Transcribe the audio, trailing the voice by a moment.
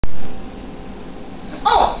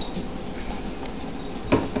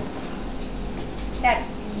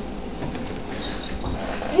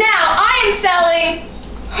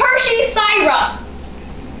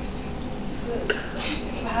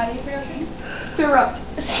Syrup.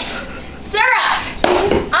 Syrup!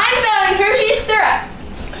 I'm selling Hershey's syrup.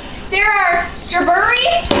 There are strawberry,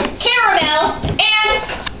 caramel, and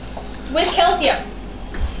with calcium.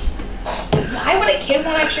 Why would a kid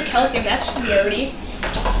want extra calcium? That's just nerdy.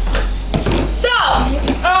 So,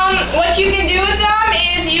 what you can do with them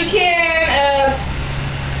is you can,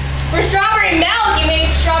 for strawberry milk, you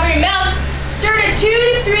make strawberry milk, stir to 2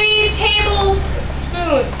 to 3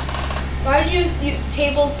 tablespoons. Why would you use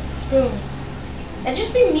tablespoons? That'd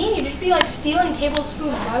just be mean. You'd just be like stealing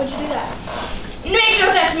tablespoons. Why would you do that? It makes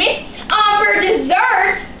no sense to me. For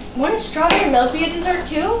dessert, wouldn't strawberry milk be a dessert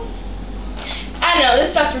too? I don't know.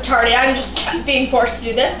 This stuff's retarded. I'm just being forced to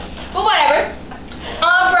do this. But whatever.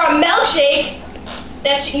 For a milkshake,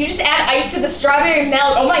 you just add ice to the strawberry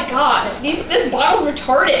milk. Oh my god. This bottle's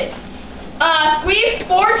retarded. Squeeze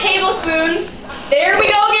 4 tablespoons. There we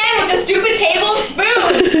go again with the stupid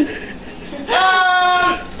tablespoon.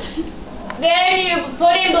 Then you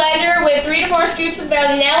put in blender with 3 to 4 scoops of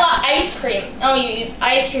vanilla ice cream. Oh, you use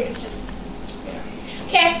ice cream instead.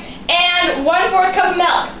 Okay. And 1/4 cup of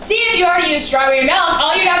milk. See, if you already used strawberry milk,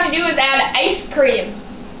 all you'd have to do is add ice cream.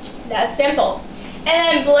 That's simple. And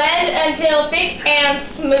then blend until thick and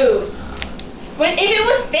smooth. If it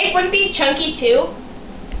was thick, wouldn't it be chunky too?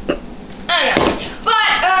 I don't know. But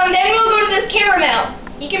then we'll go to this caramel.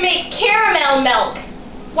 You can make caramel milk.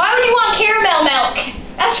 Why would you want caramel milk?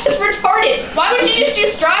 That's just retarded. Why would you just do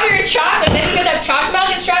strawberry chocolate? Then you could have chocolate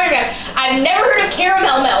milk and strawberry milk. I've never heard of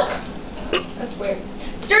caramel milk. That's weird.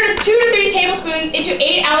 Stir to 2 to 3 tablespoons into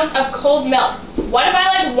 8 ounces of cold milk. What if I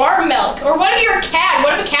like warm milk? Or what if you're a cat?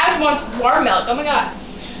 What if a cat wants warm milk? Oh my god.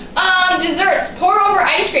 Desserts. Pour over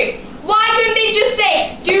ice cream. Why couldn't they just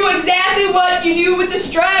say, do exactly what you do with the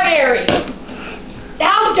strawberry?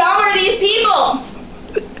 How dumb are these people?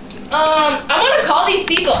 I want to call these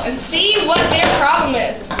people and see what their problem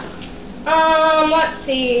is. Let's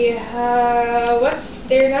see. What's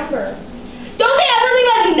their number? Don't they ever leave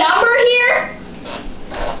a number here?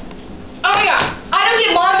 Oh my god. I don't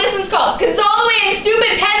get long distance calls because it's all the way in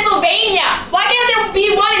stupid Pennsylvania. Why can't there be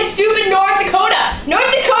one in stupid North Dakota? North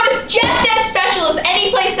Dakota's just as special as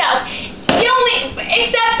any place else.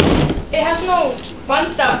 Except it has no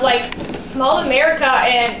fun stuff like Mall of America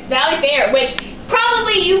and Valley Fair, which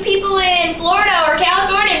probably you people in Florida or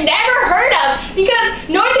California have never heard of because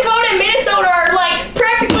North Dakota and Minnesota are like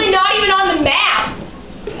practically not even on the map.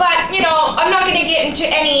 But, you know, I'm not going to get into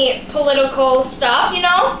any political stuff, you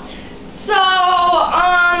know. So,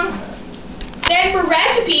 then for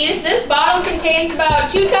recipes, this bottle contains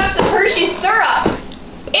about 2 cups of Hershey's syrup.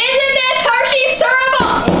 Isn't this Hershey's syrup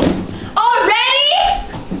already?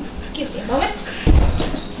 Give me a moment.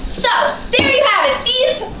 So, there you have it.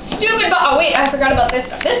 These stupid oh wait, I forgot about this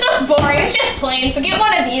stuff. This stuff's boring. It's just plain, so get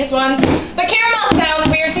one of these ones. But caramel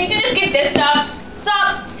sounds weird.